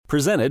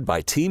Presented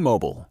by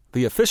T-Mobile,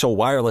 the official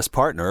wireless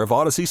partner of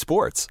Odyssey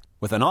Sports.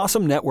 With an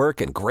awesome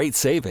network and great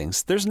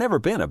savings, there's never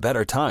been a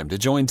better time to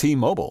join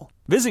T-Mobile.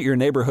 Visit your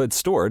neighborhood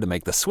store to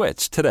make the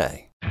switch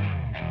today.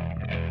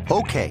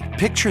 Okay,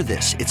 picture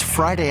this. It's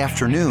Friday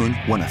afternoon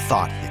when a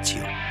thought hits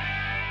you.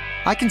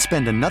 I can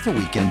spend another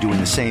weekend doing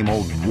the same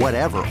old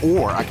whatever,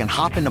 or I can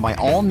hop into my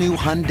all-new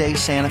Hyundai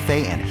Santa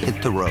Fe and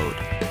hit the road.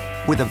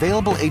 With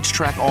available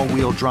H-Track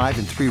all-wheel drive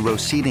and 3-row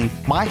seating,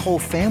 my whole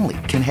family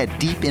can head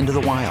deep into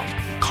the wild.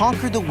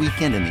 Conquer the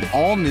weekend in the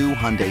all-new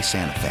Hyundai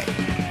Santa Fe.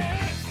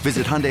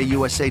 Visit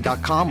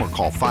HyundaiUSA.com or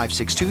call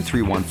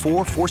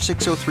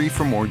 562-314-4603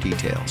 for more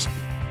details.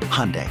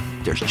 Hyundai,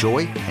 there's joy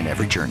in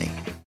every journey.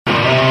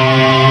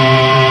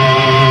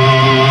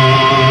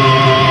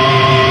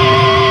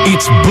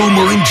 It's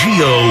Boomer and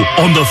Gio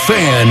on The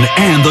Fan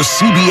and the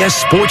CBS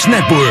Sports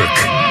Network.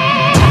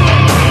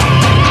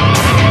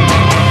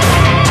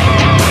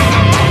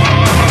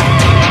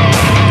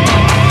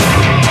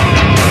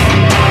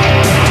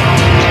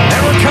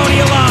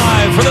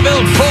 For the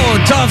Built Full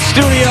Tough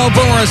Studio,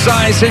 Boomer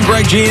Esiason and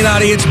Greg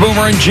Giannotti. It's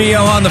Boomer and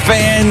Gio on The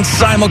Fan,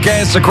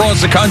 simulcast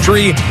across the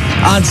country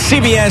on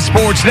CBS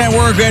Sports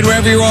Network and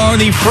wherever you are on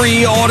the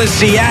free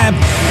Odyssey app.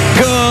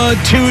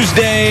 Good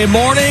Tuesday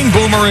morning.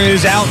 Boomer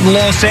is out in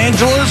Los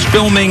Angeles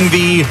filming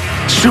the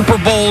Super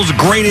Bowl's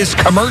greatest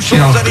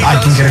commercials that he does.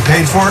 I can get it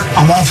paid for it.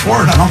 I'm all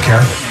for it. I don't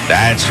care.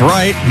 That's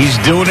right. He's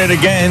doing it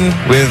again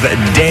with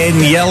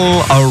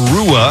Danielle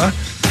Arua.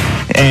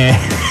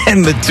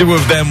 And the two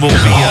of them will be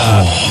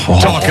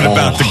talking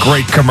about the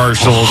great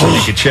commercials, and you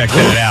can check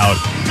that out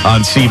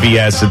on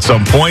CBS at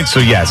some point.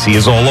 So, yes, he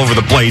is all over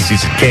the place.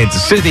 He's in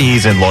Kansas City.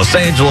 He's in Los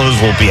Angeles.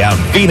 We'll be out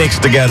in Phoenix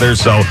together.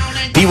 So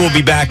he will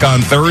be back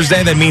on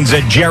Thursday. That means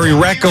that Jerry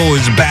Recco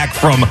is back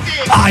from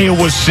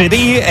Iowa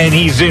City, and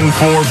he's in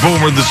for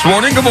Boomer this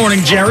morning. Good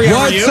morning, Jerry.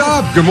 How are you? What's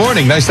up? Good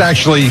morning. Nice to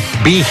actually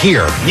be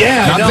here.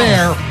 Yeah, Not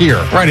there,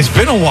 here. Right, it's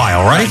been a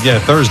while, right? Yeah,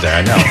 Thursday,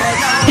 I know.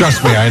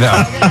 Trust me, I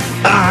know.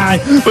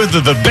 With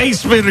the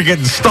basement or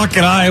getting stuck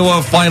in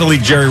Iowa, finally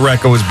Jerry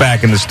Recco is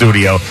back in the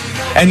studio.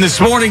 And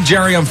this morning,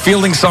 Jerry, I'm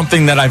feeling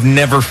something that I've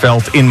never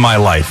felt in my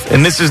life.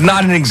 And this is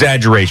not an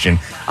exaggeration.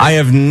 I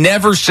have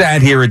never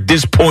sat here at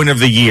this point of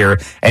the year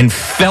and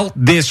felt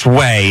this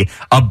way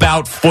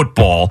about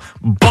football.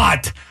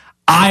 But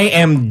I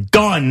am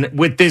done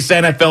with this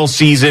NFL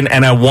season,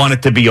 and I want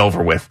it to be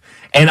over with.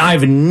 And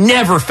I've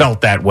never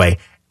felt that way,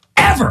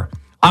 ever.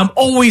 I'm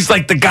always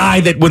like the guy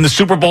that when the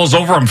Super Bowl's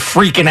over, I'm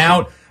freaking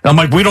out. And I'm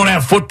like, we don't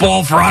have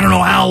football for I don't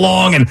know how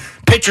long, and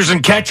pitchers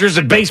and catchers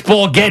and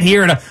baseball get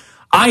here. And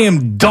I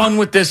am done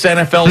with this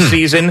NFL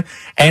season,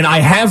 and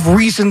I have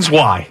reasons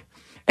why.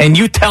 And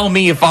you tell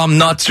me if I'm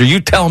nuts, or you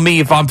tell me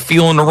if I'm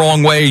feeling the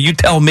wrong way, or you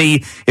tell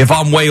me if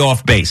I'm way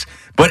off base.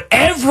 But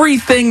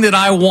everything that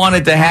I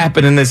wanted to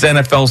happen in this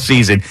NFL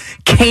season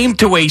came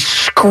to a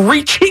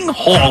screeching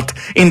halt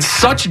in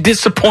such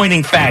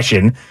disappointing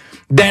fashion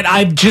that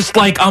I'm just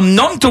like, I'm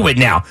numb to it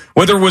now.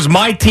 Whether it was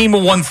my team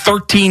who won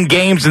 13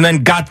 games and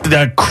then got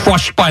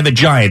crushed by the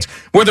Giants.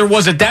 Whether it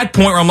was at that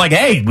point where I'm like,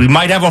 hey, we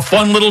might have a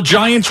fun little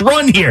Giants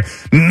run here.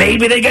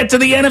 Maybe they get to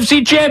the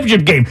NFC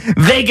Championship game.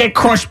 They get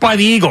crushed by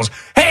the Eagles.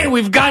 Hey,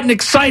 we've got an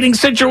exciting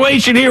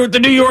situation here with the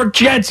New York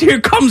Jets.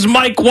 Here comes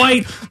Mike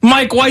White.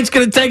 Mike White's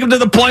going to take them to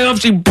the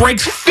playoffs. He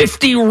breaks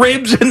 50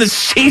 ribs and the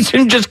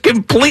season just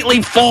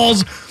completely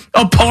falls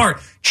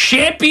apart.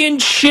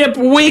 Championship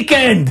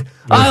weekend.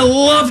 I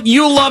love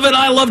it.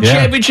 I love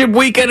championship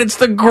weekend. It's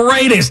the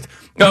greatest.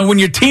 When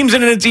your team's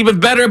in it, it's even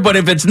better. But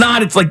if it's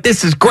not, it's like,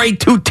 this is great.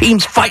 Two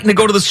teams fighting to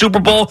go to the Super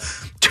Bowl.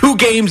 Two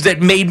games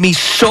that made me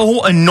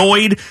so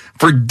annoyed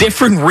for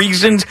different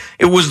reasons.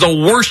 It was the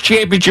worst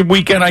championship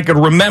weekend I could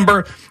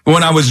remember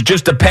when I was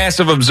just a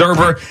passive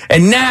observer.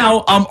 And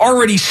now I'm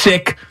already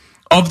sick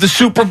of the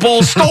Super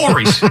Bowl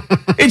stories.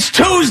 It's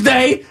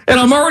Tuesday, and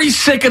I'm already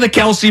sick of the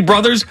Kelsey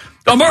brothers.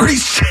 I'm already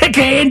sick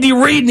of Andy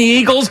Reid and the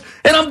Eagles,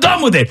 and I'm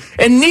done with it.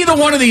 And neither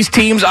one of these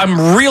teams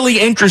I'm really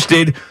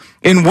interested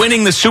in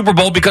winning the Super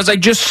Bowl because I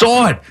just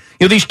saw it.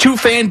 You know, these two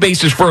fan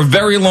bases for a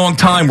very long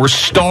time were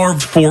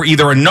starved for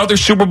either another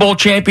Super Bowl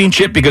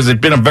championship because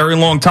it's been a very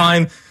long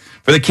time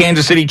for the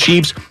Kansas City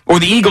Chiefs, or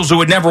the Eagles who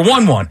had never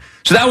won one.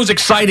 So that was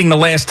exciting the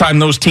last time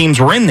those teams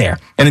were in there.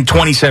 And in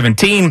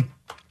 2017,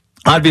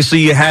 obviously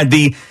you had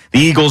the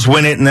Eagles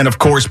win it, and then, of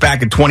course,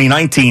 back in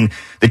 2019,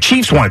 the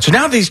Chiefs won it. So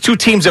now these two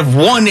teams have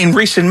won in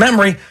recent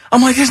memory.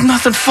 I'm like, there's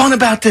nothing fun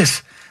about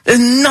this. There's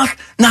not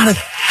a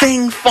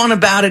thing fun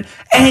about it.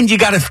 And you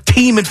got a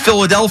team in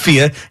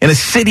Philadelphia, in a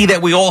city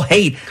that we all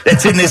hate,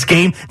 that's in this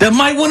game, that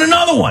might win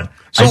another one.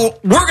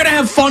 So we're going to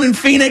have fun in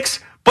Phoenix,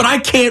 but I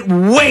can't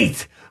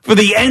wait for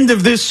the end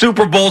of this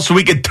Super Bowl so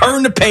we can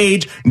turn the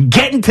page,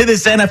 get into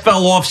this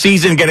NFL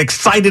offseason, get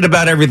excited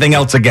about everything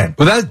else again.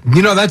 Well,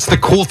 that's the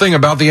cool thing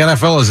about the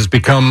NFL is it's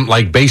become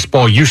like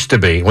baseball used to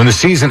be. When the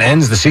season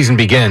ends, the season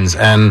begins.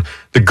 And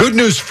the good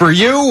news for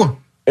you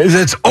is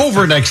it's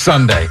over next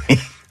Sunday.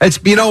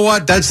 You know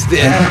what?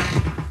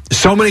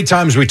 So many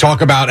times we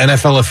talk about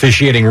NFL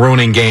officiating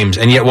ruining games,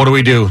 and yet what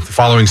do? The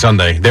following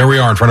Sunday? There we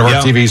are in front of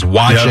our TVs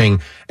watching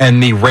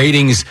and the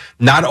ratings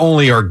not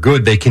only are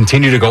good, they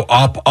continue to go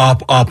up,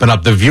 up, up, and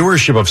up. The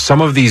viewership of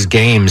some of these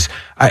games,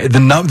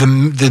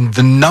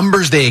 the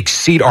numbers they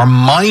exceed are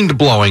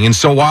mind-blowing. And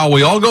so while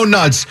we all go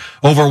nuts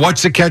over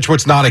what's a catch,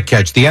 what's not a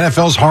catch, the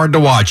NFL's hard to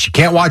watch. You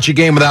can't watch a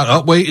game without,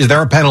 oh, wait, is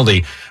there a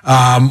penalty?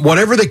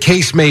 Whatever the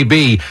case may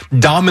be,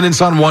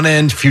 dominance on one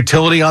end,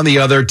 futility on the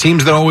other,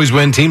 teams that always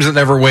win, teams that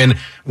never win.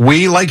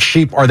 We, like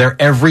sheep, are there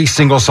every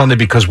single Sunday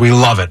because we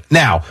love it.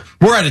 Now,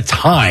 we're at a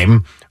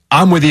time,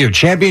 I'm with you.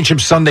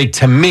 Championship Sunday,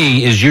 to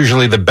me, is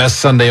usually the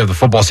best Sunday of the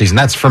football season.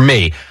 That's for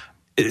me.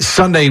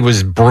 Sunday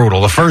was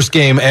brutal. The first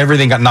game,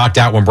 everything got knocked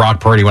out when Brock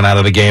Purdy went out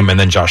of the game, and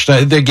then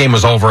the game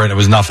was over, and it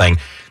was nothing.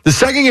 The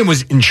second game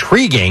was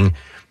intriguing,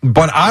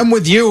 but I'm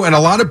with you and a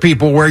lot of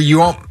people where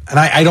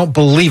I don't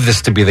believe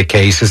this to be the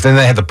case, is then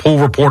they had the pool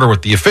reporter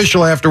with the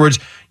official afterwards.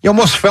 You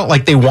almost felt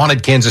like they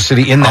wanted Kansas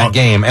City in that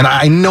game. And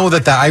I know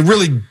that I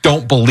really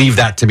don't believe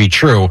that to be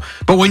true.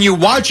 But when you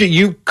watch it,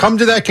 you come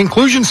to that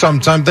conclusion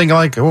sometimes thinking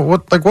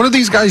what are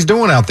these guys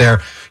doing out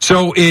there?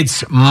 So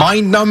it's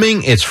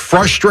mind-numbing. It's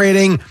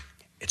frustrating.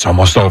 It's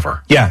almost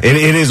over. Yeah, it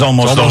is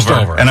almost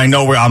over. And I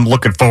know I'm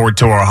looking forward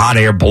to our hot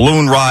air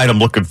balloon ride. I'm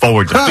looking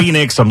forward to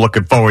Phoenix. I'm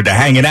looking forward to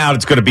hanging out.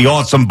 It's going to be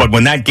awesome. But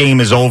when that game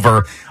is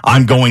over,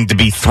 I'm going to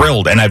be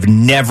thrilled. And I've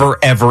never,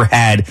 ever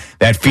had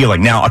that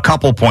feeling. Now, a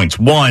couple points.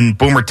 One,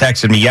 Boomer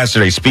texted me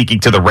yesterday, speaking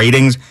to the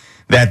ratings,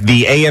 that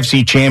the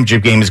AFC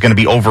Championship game is going to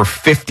be over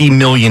 50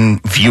 million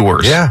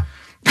viewers. Yeah.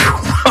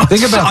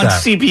 Think about on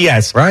that.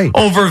 CBS, right?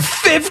 Over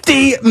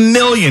 50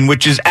 million,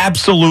 which is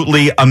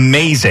absolutely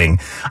amazing.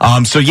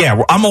 So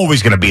yeah, I'm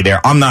always going to be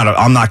there. I'm not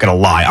going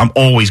to lie. I'm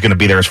always going to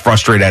be there, as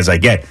frustrated as I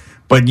get.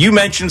 But you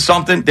mentioned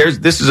something.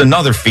 This is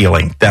another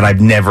feeling that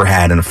I've never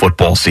had in a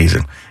football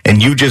season,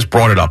 and you just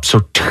brought it up.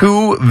 So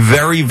two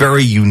very,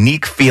 very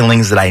unique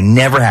feelings that I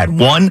never had.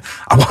 One,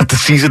 I want the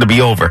season to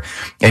be over,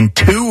 and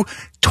two,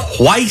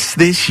 twice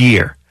this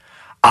year,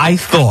 I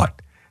thought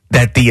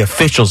that the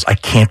officials, I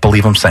can't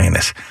believe I'm saying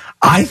this,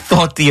 I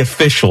thought the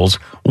officials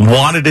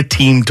wanted a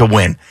team to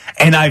win.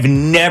 And I've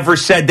never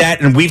said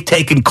that, and we've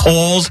taken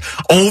calls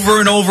over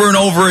and over and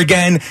over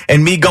again,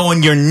 and me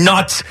going, you're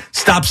nuts,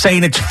 stop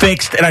saying it's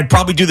fixed, and I'd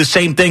probably do the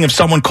same thing if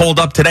someone called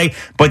up today.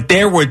 But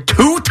there were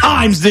two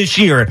times this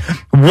year.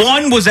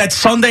 One was that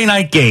Sunday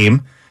night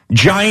game,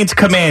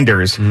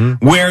 Giants-Commanders,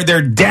 where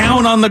they're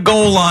down on the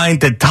goal line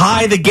to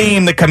tie the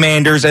game, the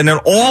Commanders, and then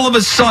all of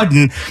a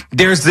sudden,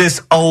 there's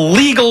this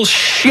illegal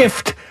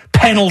shift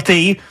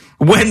penalty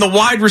when the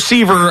wide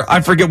receiver, I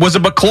forget, was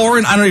it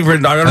McLaurin? I don't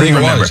even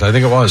remember. I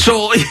think it was.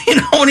 So,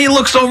 when he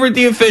looks over at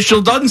the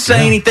official, doesn't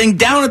say anything,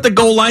 down at the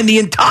goal line, the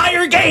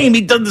entire game, he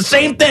does the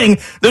same thing.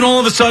 Then all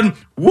of a sudden,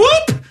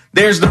 whoop,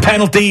 there's the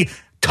penalty.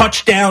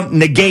 Touchdown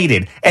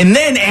negated. And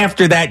then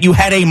after that, you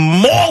had a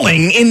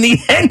mauling in the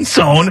end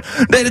zone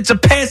that it's a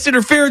pass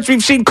interference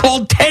we've seen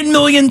called 10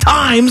 million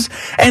times.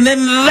 And then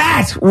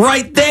that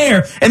right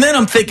there. And then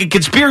I'm thinking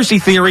conspiracy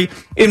theory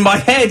in my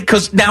head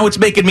because now it's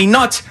making me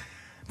nuts.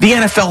 The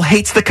NFL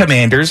hates the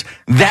Commanders.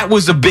 That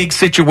was a big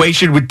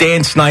situation with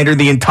Dan Snyder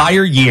the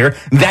entire year.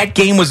 That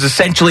game was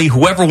essentially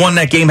whoever won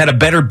that game had a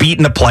better beat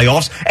in the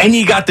playoffs. And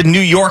you got the New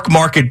York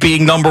market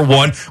being number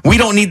one. We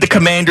don't need the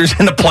Commanders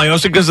in the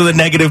playoffs because of the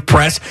negative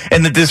press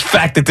and this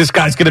fact that this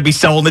guy's going to be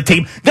selling the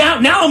team. Now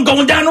I'm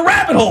going down the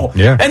rabbit hole.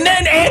 Yeah. And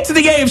then add to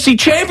the AFC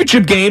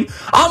Championship game,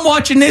 I'm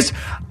watching this.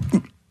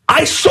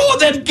 I saw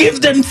them give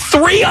them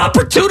 3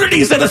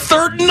 opportunities at a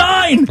 3rd and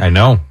 9. I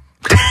know.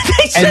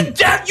 They said,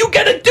 Jack, you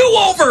get a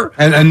do-over.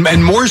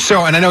 And more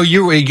so, and I know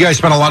you guys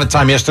spent a lot of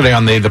time yesterday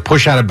on the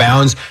push out of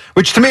bounds,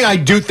 which to me I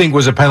do think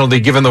was a penalty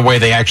given the way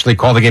they actually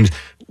call the games.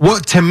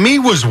 What to me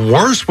was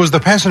worse was the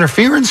pass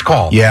interference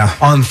call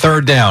on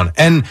 3rd down.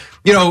 And,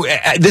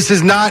 this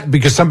is not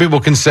because some people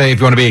can say, if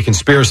you want to be a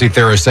conspiracy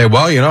theorist, say,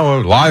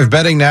 well, live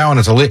betting now and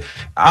it's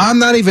I'm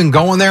not even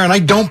going there, and I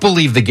don't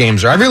believe the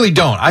games are. I really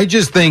don't. I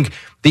just think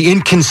the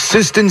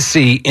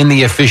inconsistency in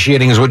the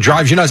officiating is what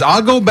drives you nuts.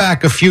 I'll go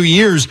back a few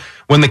years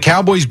when the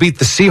Cowboys beat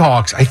the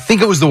Seahawks. I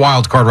think it was the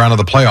wild card round of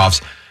the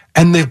playoffs.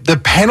 And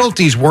the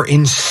penalties were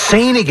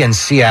insane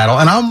against Seattle.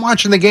 And I'm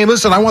watching the game.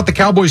 Listen, I want the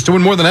Cowboys to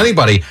win more than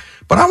anybody.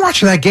 But I'm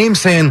watching that game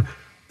saying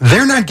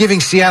they're not giving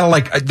Seattle,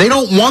 they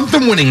don't want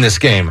them winning this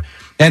game.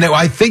 And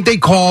I think they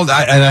called,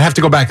 and I have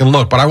to go back and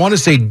look, but I want to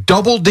say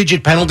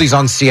double-digit penalties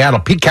on Seattle.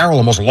 Pete Carroll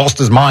almost lost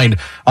his mind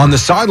on the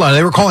sideline.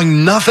 They were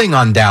calling nothing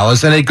on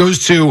Dallas, and it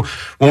goes to,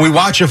 when we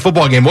watch a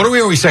football game, what are we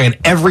always saying?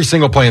 Every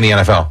single play in the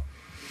NFL.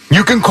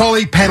 You can call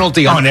a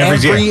penalty on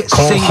every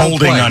single holding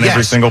play. On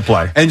every single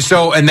play. And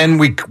then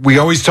we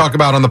always talk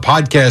about on the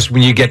podcast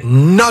when you get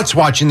nuts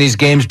watching these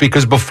games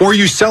because before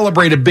you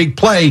celebrate a big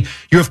play,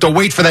 you have to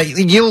wait for that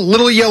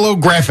little yellow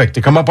graphic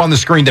to come up on the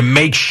screen to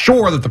make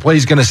sure that the play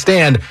is going to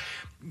stand.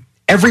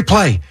 Every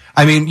play.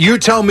 I mean, you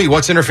tell me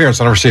what's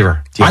interference on a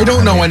receiver. Yeah, I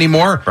don't know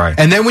anymore. Right.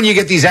 And then when you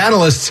get these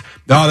analysts,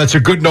 that's a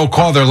good no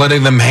call. They're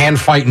letting them hand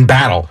fight and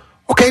battle.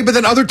 Okay, but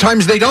then other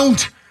times they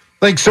don't.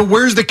 Like, so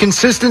where's the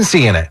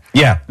consistency in it?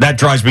 Yeah, that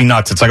drives me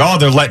nuts. It's like, oh,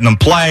 they're letting them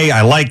play.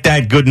 I like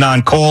that. Good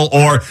non-call.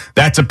 Or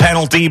that's a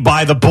penalty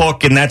by the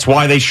book, and that's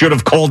why they should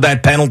have called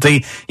that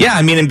penalty. Yeah,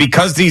 I mean, and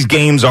because these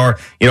games are,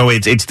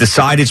 it's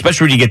decided,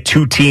 especially when you get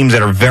two teams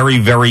that are very,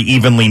 very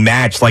evenly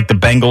matched, like the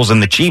Bengals and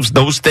the Chiefs,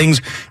 those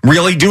things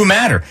really do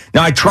matter.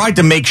 Now, I tried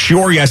to make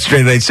sure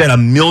yesterday that I said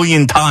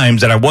 1,000,000 times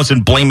that I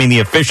wasn't blaming the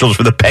officials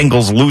for the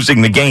Bengals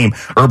losing the game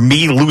or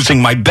me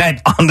losing my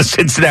bet on the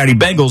Cincinnati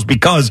Bengals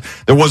because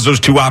there was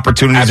those two opportunities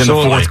in the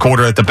fourth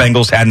quarter that the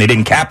Bengals had and they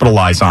didn't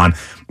capitalize on.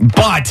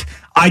 But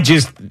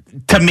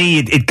to me,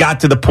 it got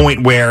to the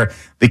point where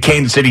the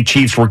Kansas City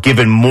Chiefs were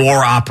given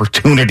more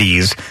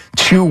opportunities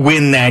to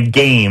win that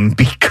game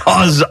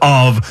because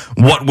of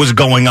what was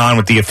going on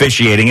with the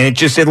officiating. And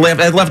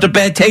it left a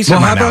bad taste in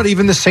my mouth. How about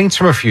even the Saints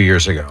from a few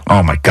years ago?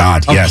 Oh, my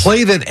God, yes. A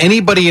play that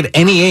anybody at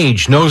any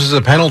age knows is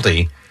a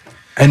penalty,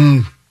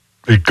 and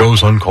it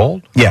goes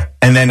uncalled? Yeah,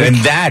 and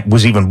that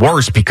was even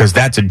worse because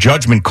that's a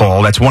judgment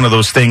call. That's one of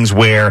those things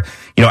where,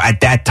 at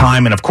that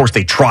time, and of course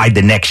they tried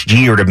the next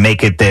year to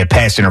make it the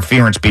pass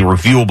interference be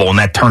reviewable, and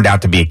that turned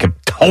out to be a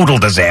total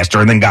disaster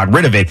and then got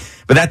rid of it.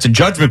 But that's a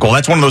judgment call.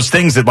 That's one of those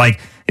things that,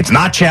 it's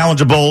not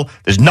challengeable.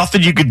 There's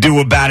nothing you could do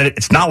about it.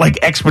 It's not like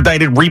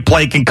expedited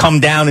replay can come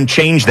down and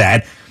change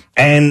that.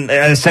 And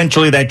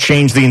essentially that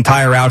changed the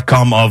entire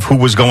outcome of who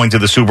was going to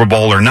the Super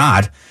Bowl or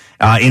not.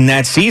 In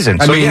that season.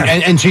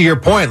 And to your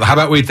point, how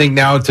about we think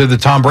now to the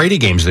Tom Brady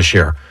games this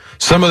year?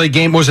 Some of the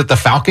game, was it the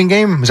Falcon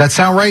game? Does that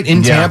sound right?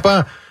 In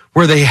Tampa,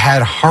 where they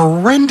had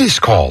horrendous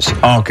calls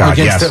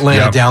against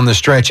Atlanta down the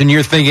stretch. And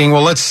you're thinking,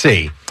 well, let's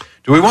see.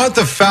 Do we want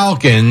the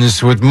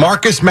Falcons with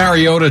Marcus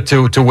Mariota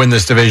to win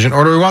this division,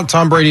 or do we want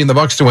Tom Brady and the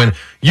Bucs to win?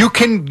 You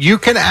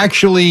can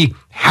actually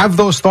have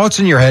those thoughts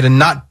in your head and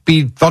not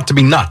be thought to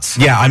be nuts.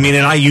 Yeah, I mean,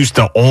 and I used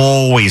to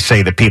always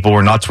say that people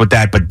were nuts with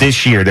that, but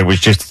this year there was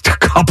just a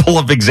couple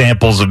of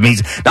examples of me.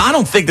 Now, I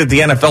don't think that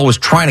the NFL was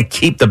trying to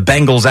keep the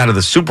Bengals out of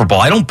the Super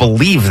Bowl. I don't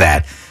believe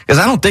that, because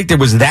I don't think there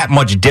was that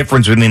much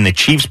difference between the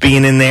Chiefs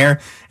being in there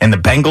and the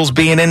Bengals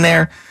being in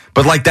there.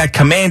 But like that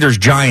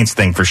Commanders-Giants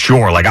thing for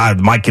sure.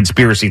 My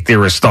conspiracy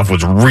theorist stuff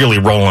was really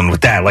rolling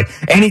with that. Like,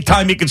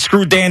 anytime you could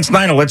screw Dan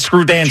Snyder, let's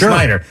screw Dan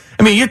Snyder.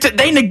 I mean,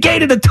 they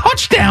negated a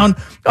touchdown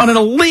on an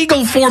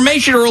illegal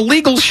formation or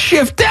illegal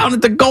shift down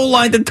at the goal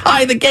line to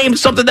tie the game,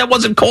 something that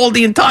wasn't called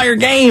the entire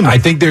game. I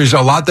think there's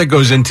a lot that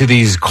goes into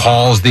these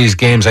calls, these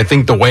games. I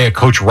think the way a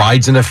coach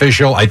rides an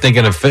official, I think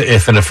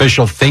if an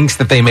official thinks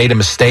that they made a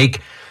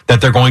mistake, that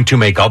they're going to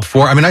make up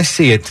for. I mean, I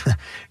see it.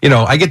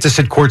 I get to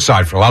sit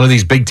courtside for a lot of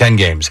these Big Ten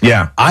games.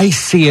 Yeah. I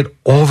see it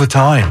all the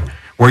time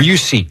where you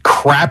see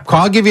crap.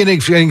 I'll give you an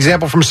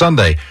example from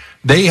Sunday.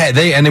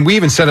 And we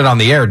even said it on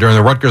the air during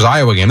the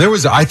Rutgers-Iowa game. There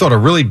was, I thought, a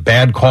really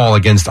bad call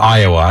against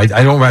Iowa. I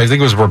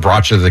think it was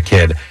Rebracha, the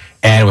kid.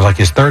 And it was like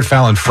his third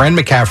foul, and Fran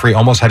McCaffrey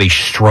almost had a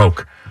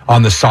stroke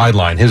on the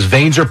sideline. His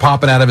veins are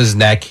popping out of his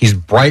neck. He's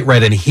bright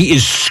red, and he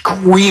is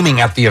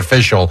screaming at the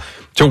official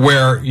to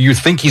where you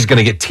think he's going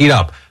to get teed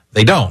up.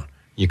 They don't.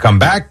 You come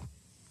back,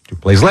 2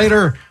 plays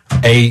later,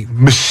 a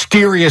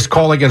mysterious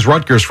call against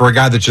Rutgers for a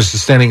guy that's just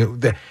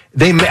standing.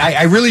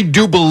 I really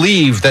do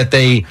believe that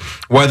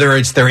whether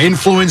it's they're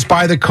influenced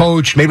by the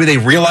coach, maybe they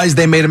realize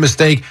they made a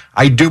mistake.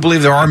 I do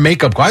believe there are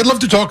makeup calls. I'd love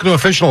to talk to an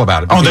official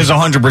about it. Oh, there's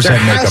 100% makeup calls.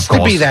 There has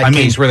to be that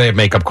case where they have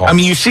makeup calls. I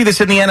mean, you see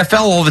this in the NFL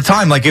all the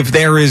time. Like, if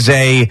there is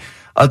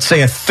let's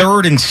say a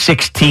 3rd and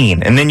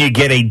 16, and then you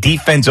get a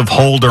defensive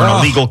hold or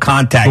an illegal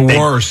contact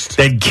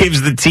that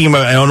gives the team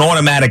an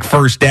automatic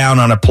first down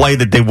on a play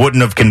that they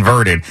wouldn't have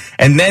converted.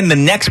 And then the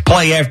next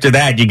play after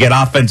that, you get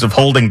offensive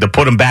holding to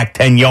put them back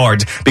 10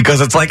 yards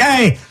because it's like,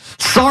 hey,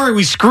 sorry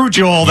we screwed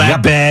you all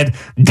that bad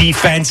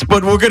defense,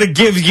 but we're going to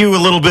give you a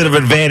little bit of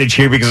advantage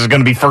here because it's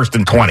going to be 1st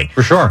and 20.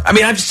 For sure. I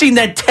mean, I've seen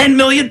that 10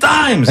 million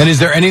times. And is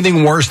there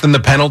anything worse than the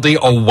penalty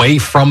away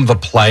from the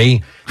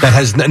play?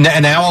 And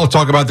now I'll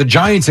talk about the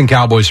Giants and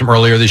Cowboys from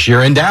earlier this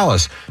year in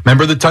Dallas.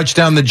 Remember the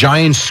touchdown the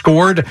Giants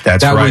scored?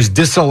 That was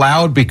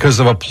disallowed because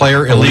of a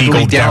player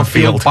illegally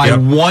downfield by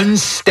 1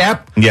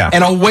 step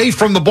and away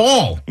from the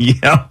ball.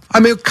 Yeah. I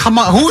mean, come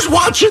on. Who's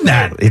watching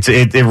that?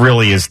 It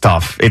really is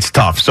tough. It's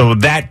tough. So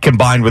that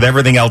combined with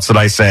everything else that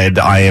I said,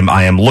 I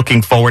am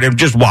looking forward. And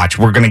just watch.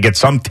 We're going to get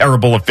some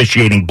terrible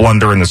officiating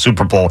blunder in the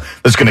Super Bowl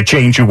that's going to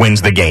change who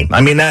wins the game. I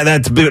mean,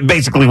 that's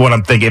basically what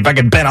I'm thinking. If I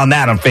could bet on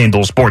that on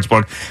FanDuel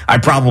Sportsbook, I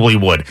probably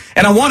would.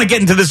 And I want to get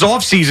into this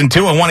offseason,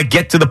 too. I want to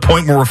get to the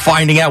point where we're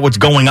finding out what's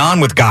going on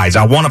with guys.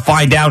 I want to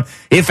find out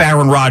if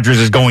Aaron Rodgers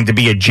is going to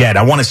be a Jet.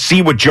 I want to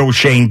see what Joe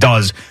Shane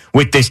does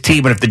with this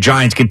team and if the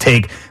Giants can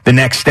take the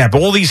next step.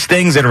 All these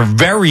things that are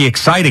very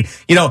exciting.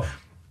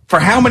 For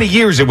how many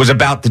years it was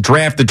about the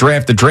draft for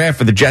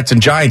the Jets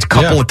and Giants,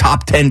 couple of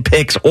top 10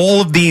 picks,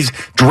 all of these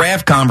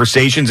draft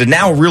conversations, and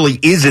now it really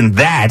isn't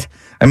that.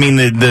 I mean,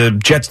 the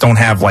Jets don't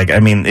have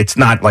it's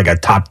not like a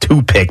top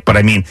 2 pick, but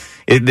I mean,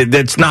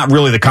 that's not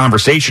really the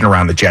conversation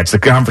around the Jets. The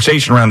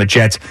conversation around the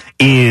Jets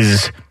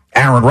is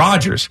Aaron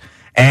Rodgers.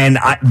 And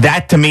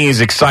that, to me, is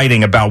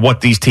exciting about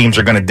what these teams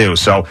are going to do.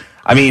 So,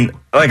 I mean,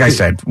 like I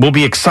said, we'll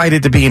be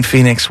excited to be in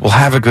Phoenix. We'll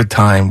have a good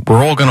time.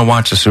 We're all going to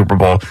watch the Super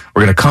Bowl.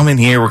 We're going to come in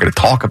here. We're going to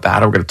talk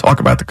about it. We're going to talk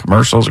about the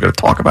commercials. We're going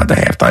to talk about the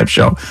halftime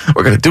show.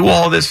 We're going to do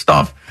all this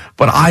stuff.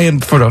 But I am,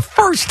 for the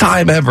first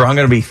time ever, I'm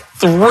going to be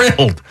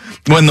thrilled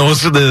when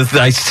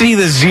I see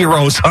the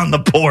zeros on the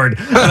board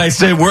and I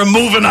say, we're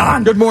moving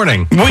on. Good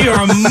morning. We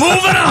are moving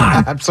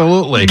on.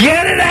 Absolutely.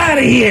 Get it out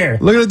of here.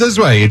 Look at it this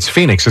way. It's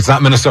Phoenix. It's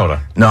not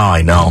Minnesota. No,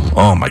 I know.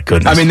 Oh, my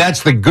goodness. I mean,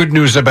 that's the good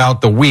news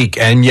about the week.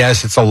 And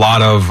yes, it's a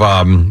lot of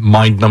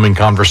mind-numbing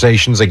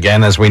conversations,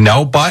 again, as we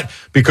know. But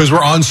because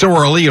we're on so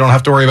early, you don't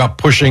have to worry about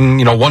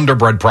pushing, Wonder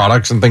Bread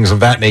products and things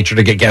of that nature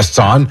to get guests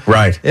on.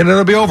 Right. And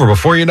it'll be over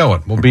before you know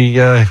it. We'll be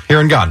here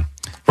and gone.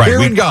 Right.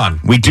 Here and gone.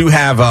 We do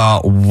have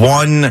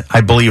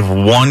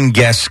one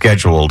guest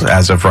scheduled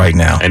as of right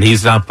now. And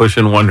he's not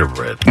pushing Wonder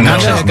Bread. No,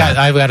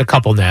 I've got a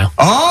couple now.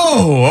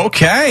 Oh,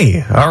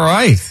 okay. All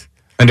right.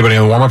 Anybody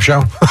on the warm-up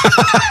show?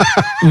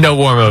 No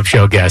warm-up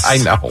show guests. I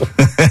know.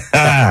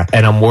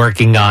 And I'm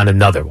working on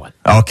another one.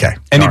 Okay.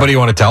 Anybody you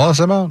want to tell us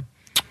about?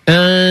 That's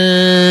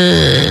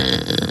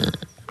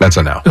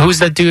a no. Who's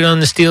that dude on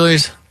the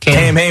Steelers?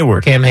 Cam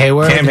Hayward. Cam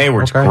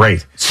Hayward's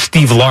great.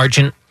 Steve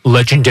Largent,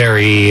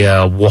 legendary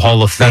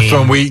Hall of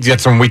Fame.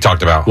 That's when we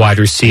talked about. Wide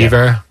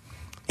receiver.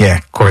 Yeah.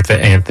 Of course,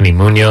 Anthony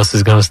Munoz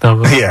is going to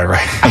stumble. Yeah,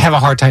 right. I have a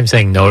hard time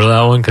saying no to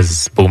that one because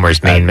it's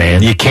Boomer's main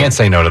man. You can't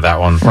say no to that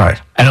one.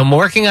 Right. And I'm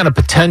working on a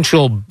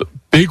potential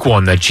big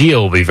one that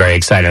Gio will be very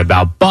excited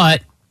about,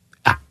 but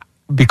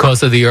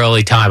because of the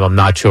early time, I'm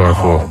not sure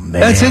who.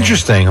 That's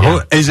interesting.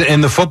 Yeah. Is it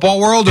in the football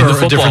world or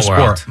a different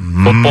sport?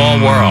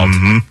 Football world.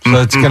 So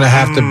it's going to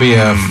have to be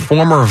a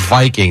former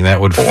Viking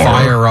that would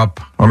fire up.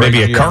 Or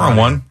maybe a current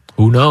one.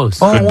 Who knows?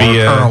 Could be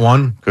a current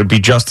one. Could be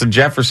Justin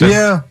Jefferson.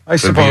 Yeah, I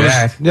suppose.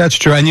 Yeah, that's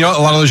true. And a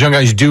lot of those young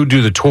guys do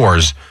the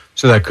tours,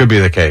 so that could be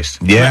the case.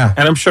 Yeah.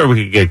 And I'm sure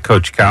we could get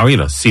Coach Cow,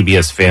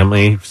 CBS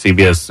Family,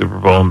 CBS Super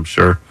Bowl, I'm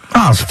sure.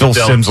 Oh, Phil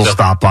Simms will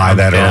stop by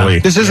that early.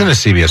 This isn't a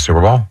CBS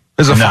Super Bowl.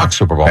 This is a Fox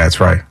Super Bowl.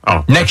 That's right.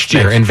 Oh, next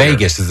year in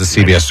Vegas is the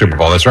CBS Super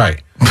Bowl. That's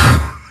right.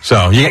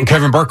 So, you getting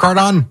Kevin Burkhardt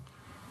on?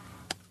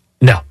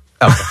 No.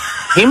 Okay.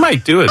 He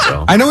might do it,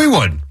 though. I know he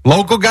would.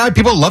 Local guy,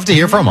 people love to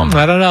hear from him.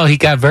 I don't know. He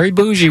got very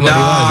bougie when he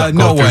wanted to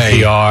go through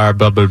PR,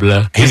 blah, blah,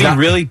 blah.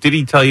 Did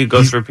he tell you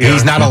go through PR?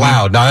 He's not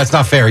allowed. No, that's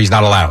not fair. He's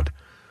not allowed.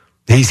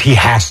 He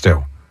has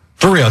to.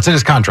 For real. It's in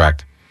his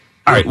contract.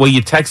 All right. Well,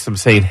 you text him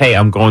saying, hey,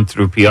 I'm going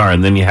through PR,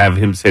 and then you have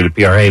him say to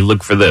PR, hey,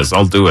 look for this.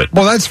 I'll do it.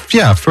 Well, that's,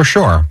 for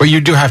sure. But you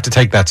do have to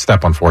take that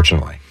step,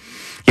 unfortunately.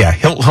 Yeah,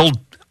 he'll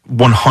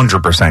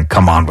 100%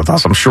 come on with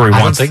us. I'm sure he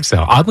wants. I don't think so.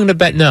 I'm going to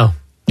bet no.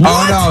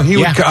 What? Oh, no, he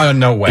would.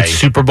 No way. It's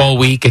Super Bowl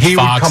week. It's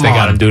Fox. They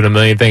got him doing a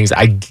million things.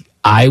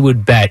 I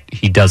would bet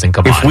he doesn't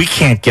come on. If we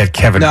can't get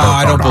Kevin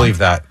Burkhardt I don't believe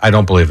that. I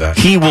don't believe that.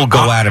 He will go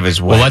out of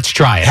his way. Well, let's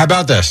try it. How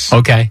about this?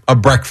 Okay. A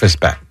breakfast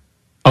bet.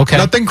 Okay.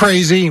 Nothing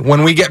crazy.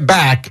 When we get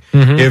back,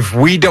 if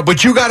we don't,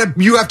 but you have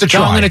to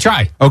try. No, I'm going to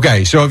try.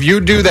 Okay, so if you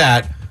do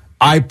that,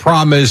 I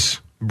promise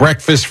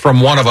breakfast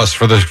from one of us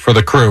for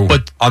the crew.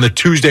 But on the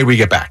Tuesday we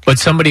get back. But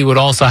somebody would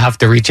also have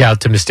to reach out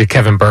to Mr.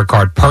 Kevin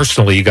Burkhardt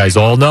personally. You guys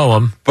all know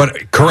him.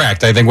 But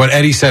correct. I think what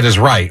Eddie said is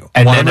right.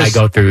 And then I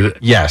go through.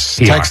 Yes.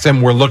 PR. Text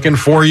him. We're looking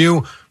for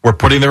you. We're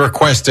putting the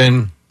request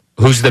in.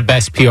 Who's the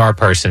best PR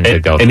person to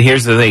go? And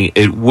here's the thing.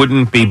 It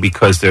wouldn't be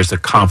because there's a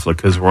conflict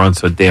because we're on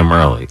so damn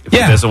early. If he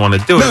doesn't want to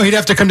do it. No, he'd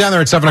have to come down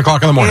there at 7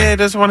 o'clock in the morning. Yeah, he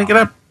doesn't want to get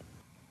up.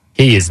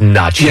 He is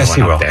not showing Yes,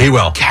 he will. up there. He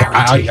will.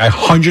 Guaranteed.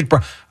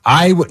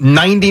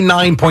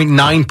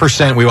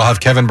 99.9% we will have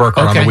Kevin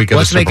Burkhardt on the week of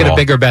the Super Bowl. Let's make it a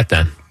bigger bet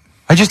then.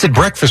 I just did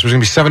breakfast. It was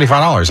going to be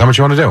 $75. How much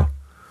you want to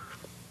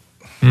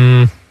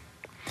do?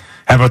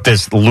 How about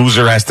this?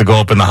 Loser has to go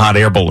up in the hot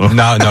air balloon.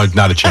 No,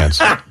 not a chance.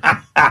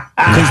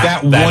 Because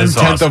that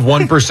 1/10 of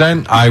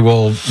 1%, I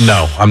will.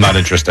 No, I'm not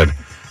interested.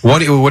 What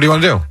do you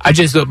want to do?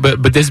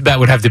 But this bet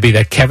would have to be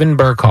that Kevin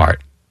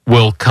Burkhardt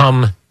will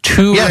come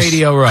to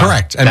Radio Row.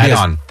 Correct, and that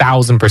beyond.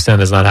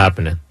 1,000% is not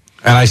happening.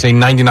 And I say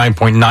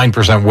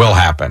 99.9% will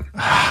happen.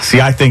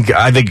 See, I think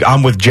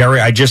I'm with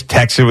Jerry. I just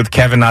texted with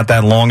Kevin not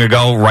that long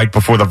ago, right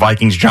before the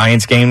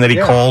Vikings-Giants game that he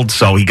called,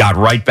 so he got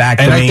right back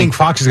to me. And I think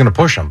Fox is going to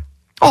push him.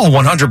 Oh,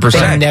 100%.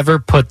 They never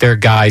put their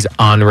guys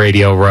on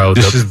Radio Row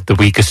the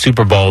week of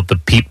Super Bowl, the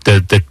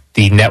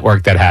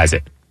network that has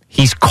it.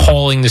 He's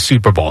calling the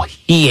Super Bowl.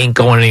 He ain't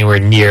going anywhere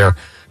near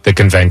the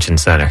convention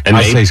center. And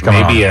maybe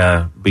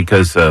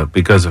because of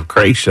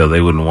Craig's show,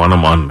 they wouldn't want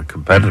him on the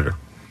competitor.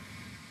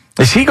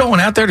 Is he going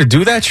out there to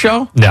do that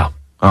show? No.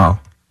 Oh.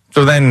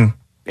 So then...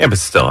 Yeah, but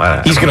still...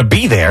 he's going to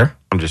be there.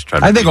 I'm just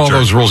trying to... I think all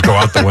those rules go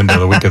out the window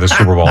the week of the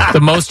Super Bowl. The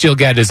most you'll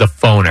get is a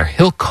phoner.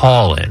 He'll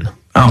call in.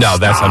 Oh, no,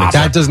 that's unacceptable.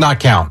 That does not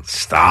count.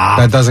 Stop.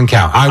 That doesn't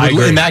count. I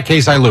would, in that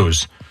case, I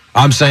lose.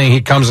 I'm saying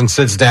he comes and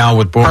sits down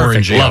with Boomer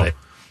and Gio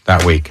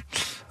that week.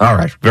 All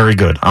right, very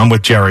good. I'm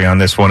with Jerry on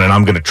this one, and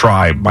I'm going to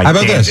try my How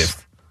about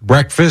this?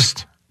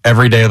 Breakfast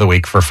every day of the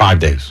week for 5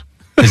 days.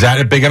 Is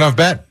that a big enough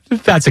bet?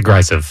 That's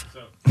aggressive.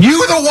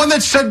 You the one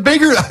that said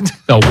bigger.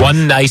 No,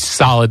 one nice,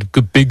 solid,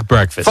 good, big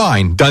breakfast.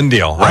 Fine, done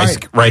deal.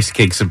 Rice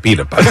cakes and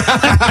peanut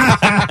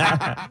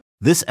butter.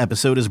 This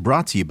episode is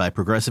brought to you by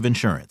Progressive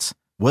Insurance.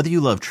 Whether you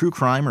love true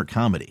crime or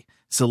comedy,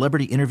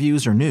 celebrity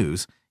interviews or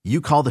news,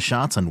 you call the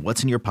shots on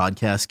what's in your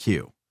podcast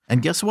queue.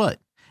 And guess what?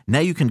 Now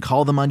you can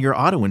call them on your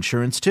auto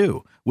insurance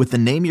too with the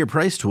Name Your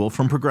Price tool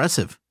from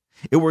Progressive.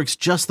 It works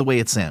just the way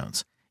it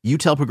sounds. You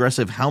tell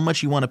Progressive how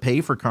much you want to pay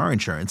for car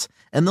insurance,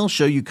 and they'll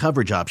show you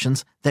coverage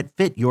options that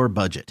fit your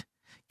budget.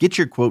 Get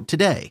your quote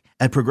today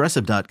at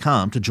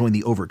Progressive.com to join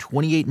the over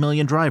 28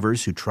 million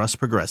drivers who trust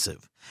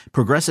Progressive.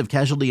 Progressive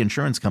Casualty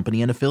Insurance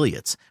Company and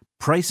Affiliates.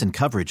 Price and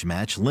coverage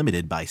match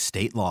limited by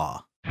state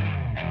law.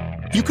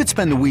 You could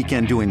spend the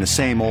weekend doing the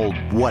same old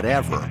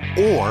whatever,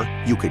 or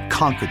you could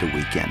conquer the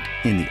weekend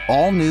in the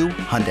all-new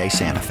Hyundai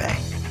Santa Fe.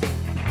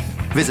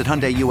 Visit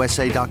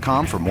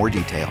HyundaiUSA.com for more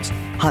details.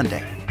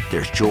 Hyundai,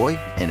 there's joy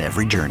in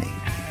every journey.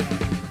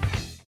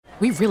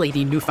 We really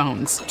need new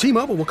phones.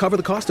 T-Mobile will cover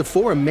the cost of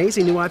 4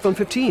 amazing new iPhone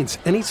 15s,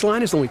 and each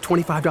line is only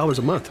 $25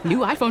 a month. New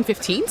iPhone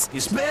 15s?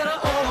 It's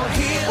better over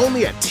here.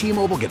 Only at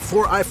T-Mobile, get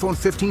 4 iPhone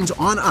 15s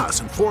on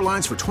us and 4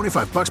 lines for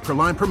 $25 per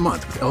line per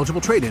month with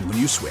eligible trade-in when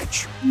you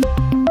switch.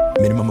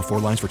 Minimum of 4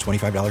 lines for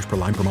 $25 per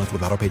line per month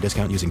with autopay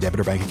discount using debit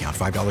or bank account.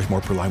 $5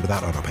 more per line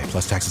without autopay,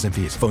 plus taxes and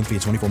fees. Phone fee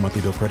at 24 monthly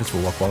bill credits for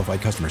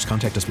well-qualified customers.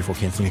 Contact us before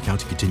canceling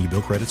account to continue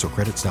bill credits or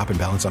credit stop and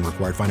balance on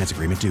required finance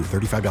agreement due.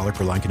 $35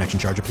 per line connection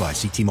charge applies.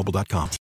 See T-Mobile.com.